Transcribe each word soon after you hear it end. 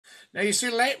Now, you see,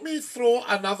 let me throw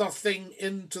another thing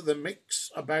into the mix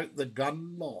about the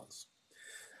gun laws.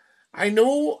 I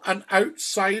know an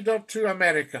outsider to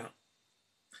America.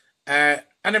 And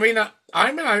I mean,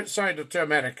 I'm an outsider to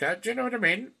America. Do you know what I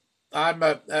mean? I'm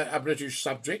a British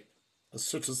subject, a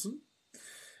citizen.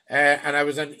 And I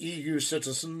was an EU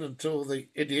citizen until the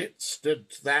idiots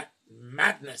did that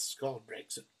madness called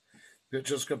Brexit, which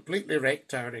has completely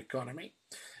wrecked our economy.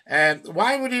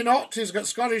 Why would he not? He's got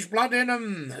Scottish blood in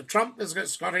him. Trump has got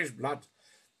Scottish blood.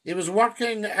 He was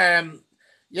working.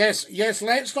 Yes,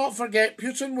 let's not forget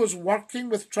Putin was working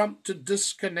with Trump to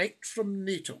disconnect from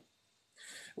NATO.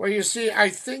 Well, you see, I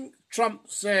think Trump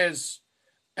says,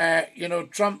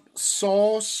 Trump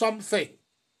saw something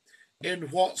in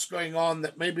what's going on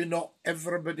that maybe not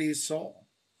everybody saw.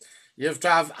 You have to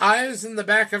have eyes in the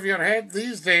back of your head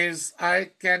these days,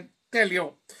 I can tell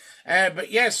you. But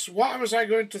yes, what was I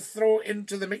going to throw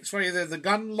into the mix for you there? The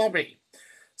gun lobby.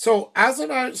 So as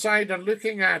an outsider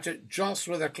looking at it just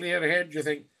with a clear head, you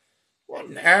think, what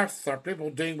on earth are people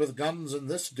doing with guns in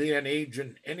this day and age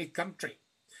in any country?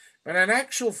 But in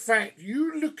actual fact,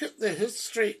 you look at the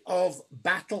history of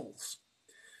battles.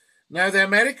 Now, the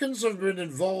Americans have been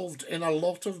involved in a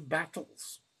lot of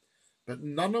battles, but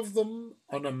none of them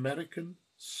on American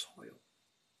soil,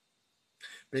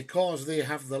 because they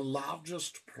have the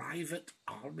largest private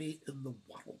army in the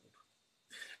world.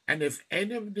 And if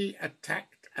anybody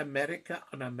attacked America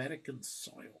on American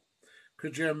soil,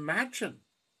 could you imagine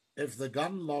if the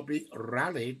gun lobby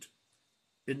rallied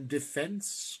in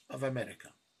defense of America?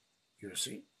 You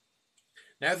see?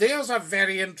 Now, there's a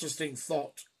very interesting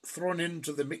thought thrown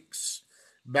into the mix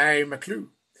by McClue.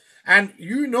 And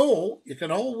you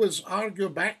can always argue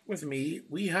back with me.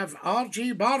 We have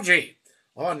R.G. Bargy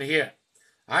on here.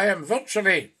 I am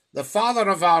virtually the father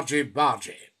of R.G.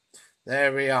 Bargy.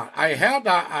 There we are. I heard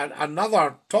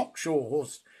another talk show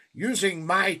host using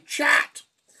my chat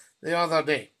the other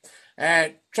day.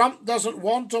 Trump doesn't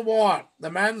want a war.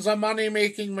 The man's a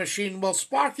money-making machine. Well,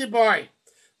 Sparky boy,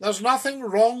 there's nothing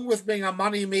wrong with being a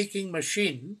money-making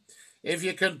machine if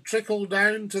you can trickle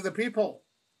down to the people.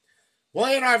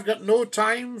 Where I've got no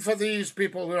time for these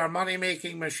people who are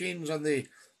money-making machines and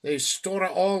they store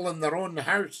it all in their own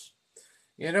house.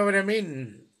 You know what I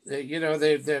mean?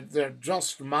 They're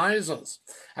just misers.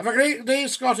 Have a great day,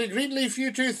 Scotty Greenleaf.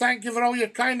 You too. Thank you for all your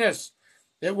kindness.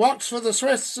 It works for the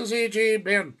Swiss, says A.J.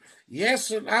 Byrne.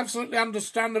 Yes, absolutely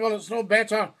understandable. It's no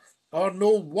better or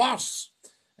no worse.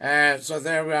 So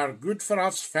there we are. Good for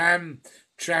us, fam,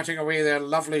 chatting away their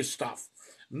lovely stuff.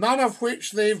 None of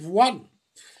which they've won.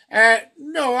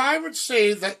 No, I would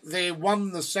say that they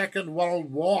won the Second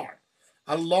World War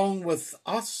along with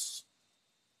us.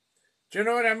 Do you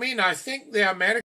know what I mean? I think the Americans